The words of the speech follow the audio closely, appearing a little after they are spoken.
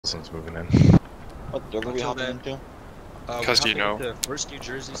one's moving in. What dirt are we hopping into? Because you know. First New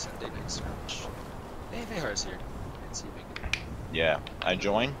Jersey Sunday night skirmish. Hey, Vehar's here. Let's see if we can. Yeah, I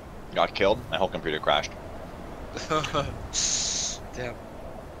joined, got killed, my whole computer crashed. Damn.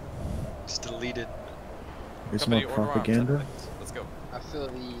 Just deleted. Here's more propaganda. Let's go. I feel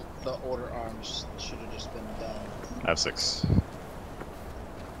the order arms should have just been done. F6.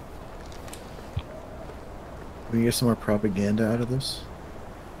 Can we get some more propaganda out of this?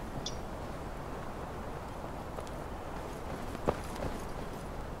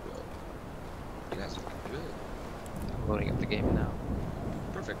 You guys are looking good. Loading up the game now.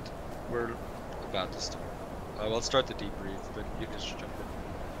 Perfect. We're about to start. We'll start the debrief, but you guys should jump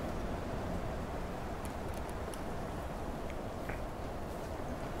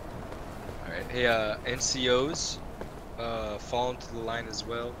in. Alright, hey, NCOs, fall into the line as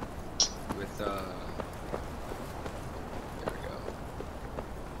well with, there we go.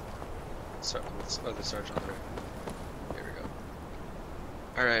 With the sergeant on the right. There we go.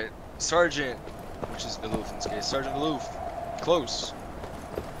 Alright, Sergeant, which is Viloof in this case. Sergeant Viloof, close.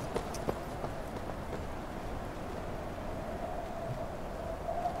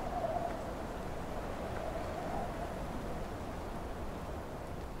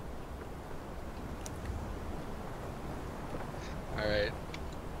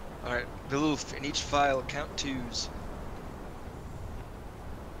 Alright, Viloof, in each file, count twos.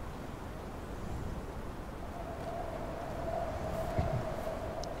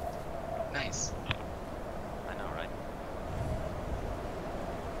 Nice. I know, right?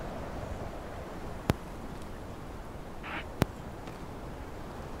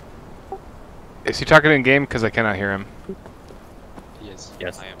 Is he talking in game? Because I cannot hear him. Yes.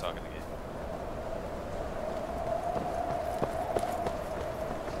 Yes, I am talking again.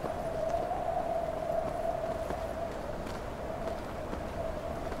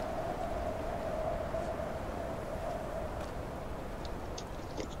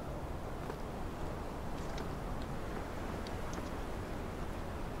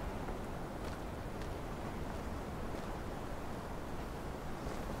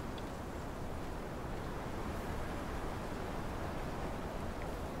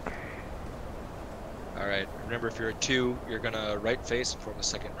 Alright, remember if you're a 2, you're gonna right face and form the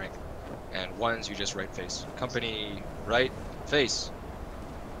second rank. And 1s, you just right face. Company, right, face.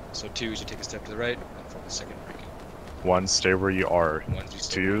 So 2s, you take a step to the right and form the second rank. 1, stay where you are. 1s, you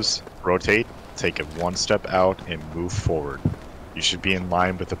stay where you 2s, rotate, take it 1 step out, and move forward. You should be in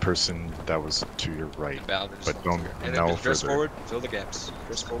line with the person that was to your right. are. Balance But don't and no then dress further. forward, fill the gaps.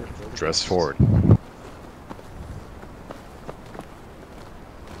 Dress forward, fill the Dress gaps. forward.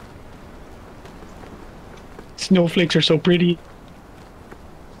 Snowflakes are so pretty.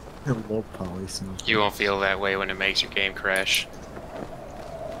 Low poly snow. You won't feel that way when it makes your game crash.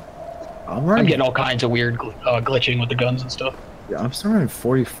 I'm I'm running. getting all kinds of weird glitching with the guns and stuff. Yeah, I'm still running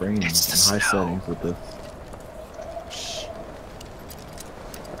 40 frames It's the in high snow. settings with this.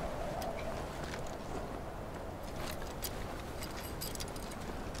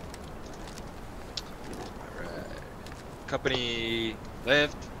 Alright. Company,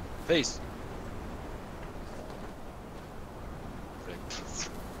 left, face.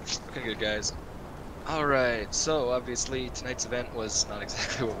 Looking good, guys. Alright, so obviously tonight's event was not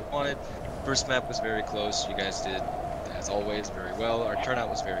exactly what we wanted. First map was very close. You guys did, as always, very well. Our turnout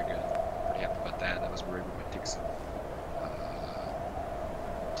was very good. Pretty happy about that. I was worried we might take some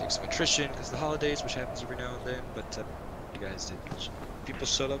attrition because of the holidays, which happens every now and then. But you guys did. People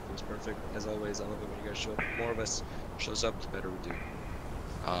showed up. It was perfect. As always, I love it when you guys show up. The more of us shows up, the better we do.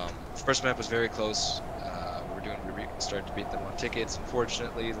 First map was very close. We started to beat them on tickets.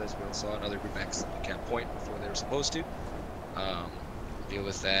 Unfortunately, as we all saw, another group exited Camp Point before they were supposed to. Deal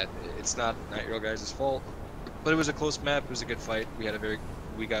with that. It's not Night Girl guys' fault, but it was a close map. It was a good fight. We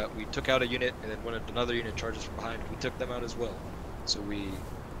took out a unit, and then when another unit charges from behind, we took them out as well. So we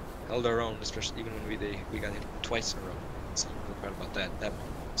held our own, especially even when we got hit twice in a row. So I'm really proud about that. That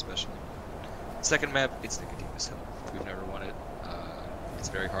especially. Second map, it's Nicodemus Hill. We've never won it. It's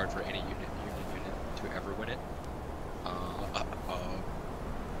very hard for any unit to ever win it.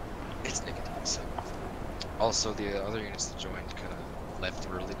 It's Nicodemus Hill. Also, the other units that joined kind of left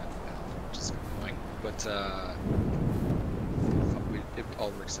early, which is annoying. But it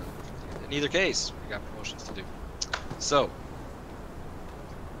all works out. In either case, we got promotions to do. So,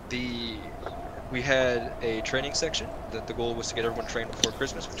 we had a training section that the goal was to get everyone trained before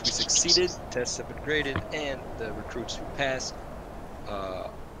Christmas, which we succeeded. Tests have been graded, and the recruits who passed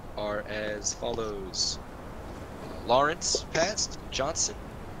are as follows. Lawrence passed, Johnson,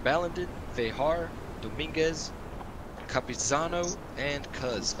 Ballenden, Vehar, Dominguez, Capizano and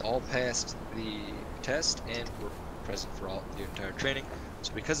Cuz all passed the test and were present for the entire training.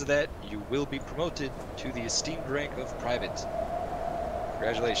 So because of that, you will be promoted to the esteemed rank of private.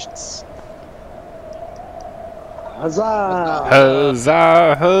 Congratulations. Huzzah!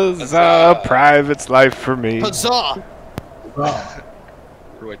 Huzzah, huzzah, private's life for me. Huzzah!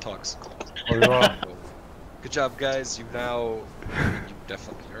 Roy talks. Huzzah! Good job, guys. You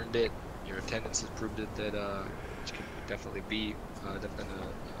definitely earned it. Your attendance has proved it that you can definitely be a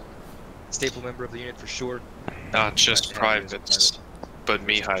staple member of the unit for sure. Not just Nice to have you as a privates, but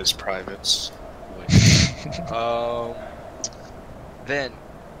Mihai's privates. Then,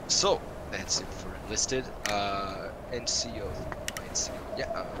 so that's it for enlisted. NCO,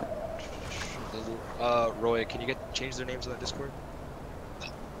 yeah. Roy, can you change their names on the Discord?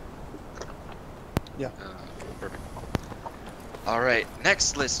 Yeah. Perfect. All right,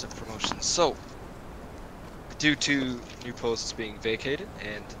 next list of promotions. So, due to new posts being vacated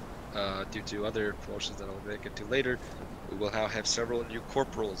and due to other promotions that I'll get to later, we will now have several new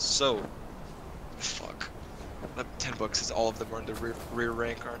corporals. So, fuck. $10 is all of them are in the rear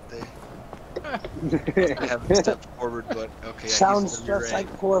rank, aren't they? I haven't stepped forward, but okay. Sounds just like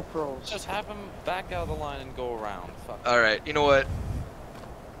corporals. Just have them back out of the line and go around. Fuck. Alright, you know what?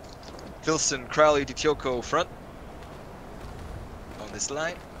 Filson, Crowley, Ditioko front. On this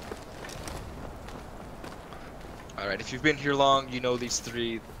line. Alright, if you've been here long, you know these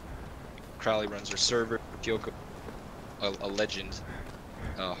three. Crowley runs our server. Ditioko, a legend.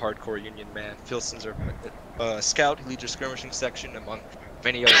 Hardcore union man. Filson's our scout. He leads our skirmishing section among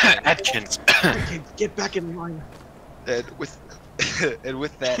many other things. Atkins. Get back in line. And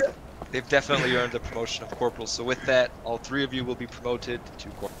with that, they've definitely earned the promotion of corporal. So with that, all three of you will be promoted to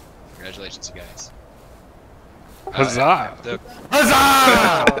corporal. Congratulations, you guys. Huzzah! The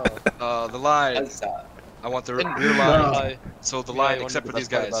line. I want the rear line. So the line, except for these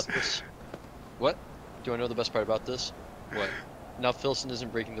guys. What? Do you want to know the best part about this? What? Now Filson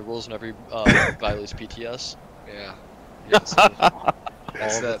isn't breaking the rules whenever he violates PTS. Yeah.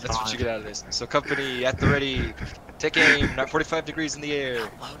 So that's what you get out of this. So company at the ready. Take aim. Not 45 degrees in the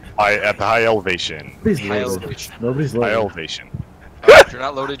air. At the high elevation. High elevation. Nobody's High loaded. elevation. If you're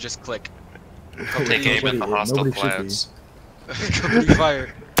not loaded, just click. Take aim at the hostile Nobody should be. clouds. Company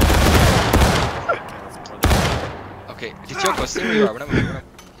fire. Okay, Ditioko, stay where you are. We're not moving.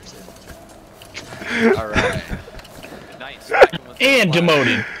 Alright. Nice. And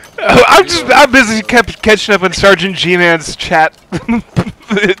demoted. I'm busy catching up on Sergeant G-Man's chat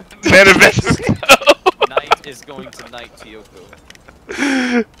manifest. Night is going to night, Tioko.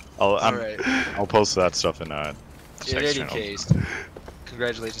 I'll post that stuff in In text any channel. case,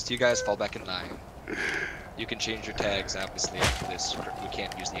 congratulations to you guys. Fall back in line. You can change your tags, obviously, after this. We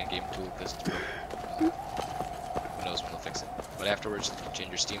can't use the in-game tool because who knows when they'll fix it. But afterwards, you can change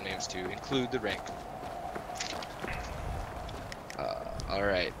your Steam names to include the rank.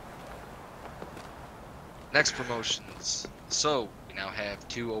 Alright. Next promotions. So, we now have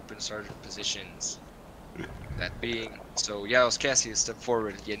 2 open sergeant positions. That being, so Yaos Cassius, step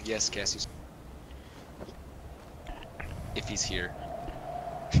forward again. Yes, Cassius. If he's here.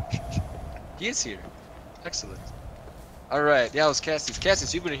 He is here. Excellent. Alright, Yaos Cassius.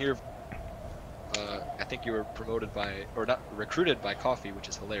 Cassius, you've been here. I think you were promoted by, or not, recruited by Coffee, which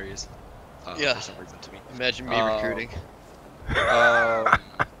is hilarious. Yeah. For some reason to me. Imagine me recruiting.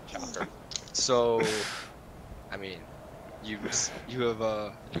 So, I mean, you've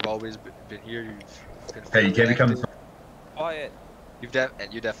always been here. You've been Hey, you can't become. Quiet. you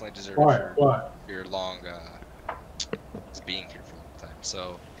definitely deserve it for your long being here for a long time.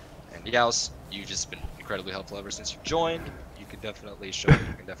 So, and Yaos, you've just been incredibly helpful ever since you joined. You can definitely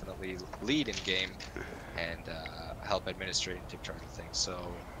lead in game and help administrate and take charge of things. So.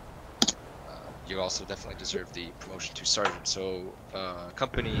 You also definitely deserve the promotion to sergeant. So,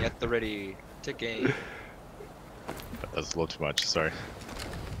 company at the ready, take aim. That's a little too much. Sorry.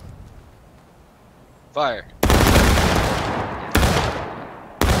 Fire.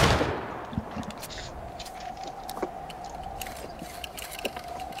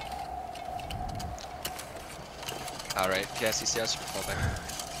 Alright, Cassie, see us fall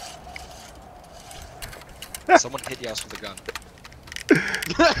back. Someone hit Yaos with a gun.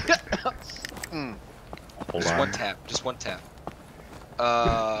 Hold Just on. one tap. Just one tap.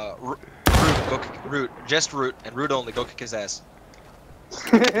 Root, go kick Root. Just Root, and Root only. Go kick his ass.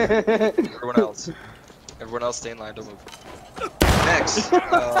 Everyone else stay in line. Don't move. Next.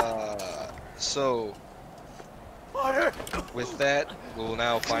 So. With that, we'll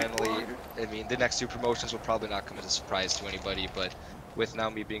now finally. I mean, the next 2 promotions will probably not come as a surprise to anybody, but with now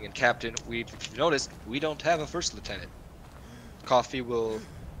me being in captain, we've noticed we don't have a first lieutenant. Coffee will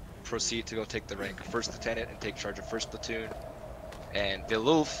proceed to go take the rank of first lieutenant and take charge of first platoon. And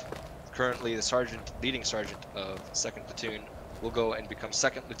Vilulf, currently the sergeant, leading sergeant of second platoon, will go and become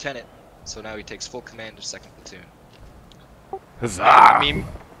second lieutenant. So now he takes full command of second platoon. Huzzah!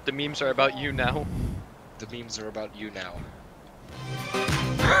 The memes are about you now. The memes are about you now.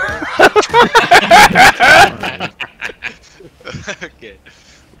 Okay.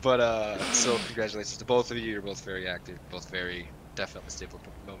 But so congratulations to both of you. You're both very active, both very definitely stable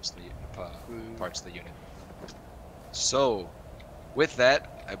mostly parts of the unit. So, with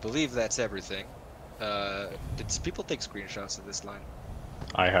that, I believe that's everything. Did people take screenshots of this line?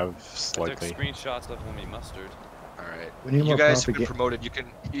 I have I took slightly. screenshots of when we mustered. All right. We need You more guys who've been propaganda.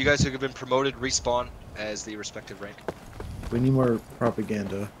 promoted, you guys who have been promoted respawn as the respective rank. We need more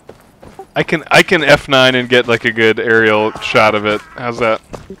propaganda. I can F9 and get like a good aerial shot of it. How's that?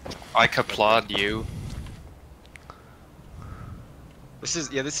 I applaud you. This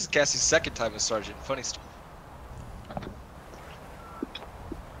is Cassie's second time as sergeant. Funny story.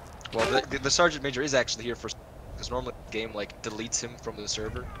 Well, the sergeant major is actually here for, because normally the game like deletes him from the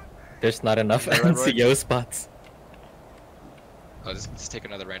server. There's not enough Is that right, Roy? NCO spots. Oh, just take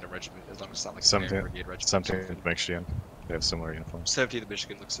another random regiment as long as it's not like a Something, brigade regiment. something to Michigan. They have similar uniforms. 17th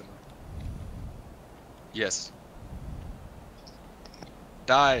Michigan looks similar. Yes.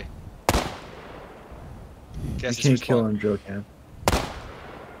 Die. You Cassie's can't kill respawn. him, Joe Cam.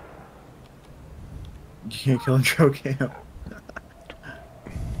 You can't kill him, Joe Cam.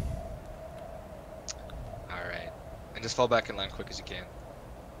 Alright. And just fall back in line quick as you can.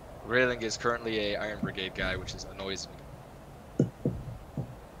 Railing is currently a Iron Brigade guy, which is annoys me.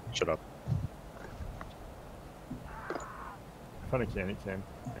 Shut up. Funny candy cane.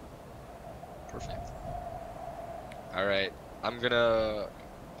 Perfect. Alright. I'm gonna...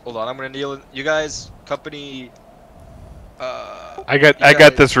 Hold on, I'm gonna kneel... You guys, company... I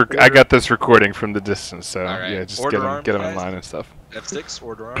got this recording from the distance, so Alright. yeah, just Order get them arms, in guys. line and stuff. F6,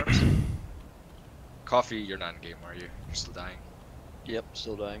 order arms. Coffee, you're not in game, are you? You're still dying. Yep,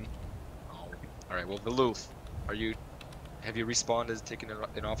 still dying. Oh. Alright, well, Vilulf, are you... Have you respawned as taking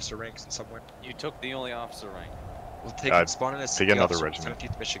an officer rank in somewhere? You took the only officer rank. We'll take spawn in as take the another officer regiment.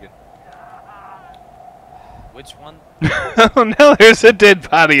 17th Michigan. Which one? Oh no, there's a dead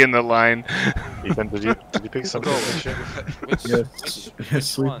body in the line. Ethan, did you pick something? Which, Yes,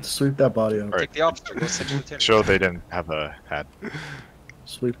 which one? sweep that body up. Alright. Take the officer, go second lieutenant. Show they didn't have a hat.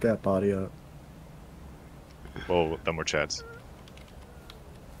 Sweep that body up. Well, then we're Chads.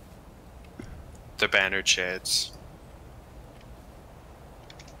 The banner chads.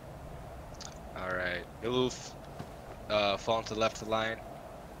 Alright, Vilulf, fall into the left of the line.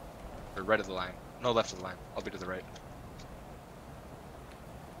 Or right of the line. No, left of the line. I'll be to the right.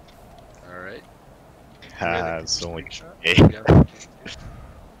 Alright. Has only Yeah. eight.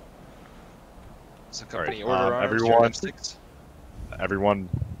 So company, Alright, order arms, everyone- F6. Everyone,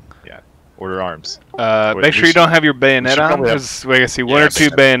 yeah, order arms. Make we sure you should- don't have your we bayonet should on, probably have- because I see one Yeah, or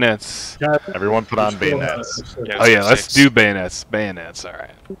two bayonets. Everyone put on bayonets. Oh yeah, let's do bayonets. Bayonets, alright.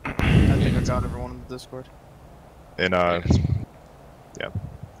 I think I got everyone in the Discord. And yeah.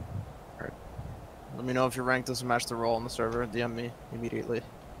 Let me know if your rank doesn't match the role on the server. DM me immediately.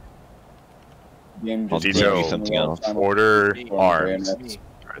 Detail, order arms. Alright,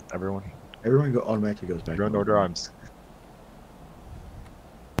 everyone. Everyone automatically goes back. Everyone order arms.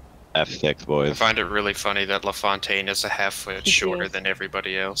 F6 I boys. find it really funny that LaFontaine is a half foot shorter than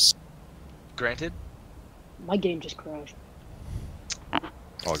everybody else. Granted. My game just crashed.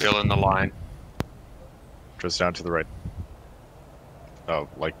 All Still good. in the line. Just down to the right. Oh,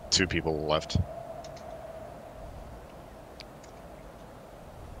 like 2 people left.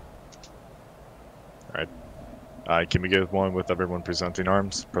 Alright. Can we get one with everyone presenting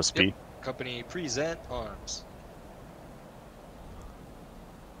arms? Press P. Company, present arms.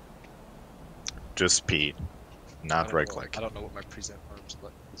 Just P. Not I don't right know- click. I don't know what my present arms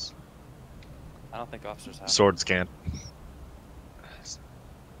button is. I don't think officers have. Sword scan.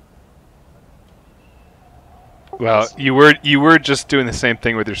 Well, you were just doing the same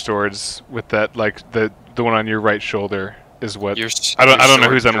thing with your swords, with that like the one on your right shoulder is what. I don't know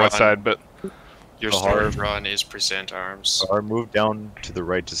who's on what side, but Your The sword hard- run is present arms. Or move down to the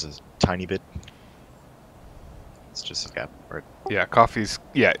right just a tiny bit. It's just a gap. Right. yeah, coffee's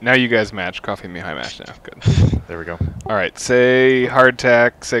now you guys match. Coffee and me high match now. Good. There we go. All right, say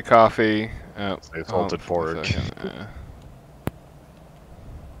hardtack, say coffee. Say salted pork.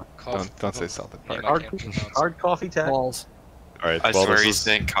 Don't say salted pork. Hard coffee tag. Balls. Alright, I well, swear this he's is...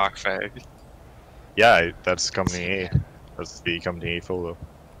 saying cockfag. Yeah, that's Company A. That's the Company A photo.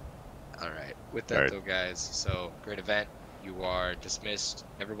 Alright, with that Alright. though, guys, so great event. You are dismissed.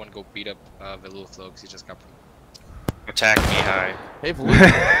 Everyone go beat up Veluflo because he just got. Attack me high. Hey,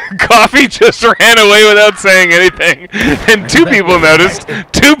 Veluflo. Coffee just ran away without saying anything, and two people noticed.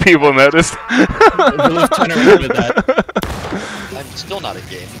 Two people noticed. I'm still not in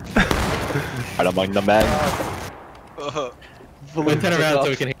game. Right among the men. Turn around so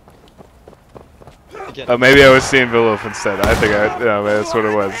we can. Oh, maybe I was seeing Villof instead. I think that's what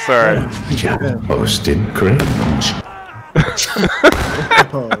it was. Sorry. Posted cringe.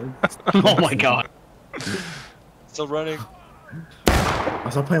 Oh my god. Still running. I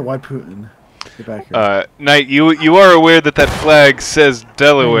was playing White Putin. Get back here. Knight, you are aware that flag says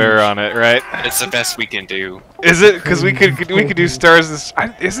Delaware on it, right? It's the best we can do. Is it? Because we could do stars.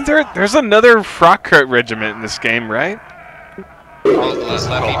 Isn't there? There's another Frockhart regiment in this game, right? Well,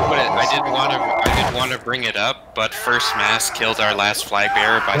 let me put it. I did want to bring it up, but First Mass killed our last flag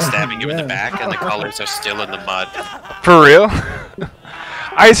bearer by stabbing him in the back, and the colors are still in the mud. For real?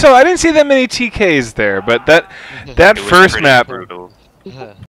 I didn't see that many TKs there, but that first map. Brutal.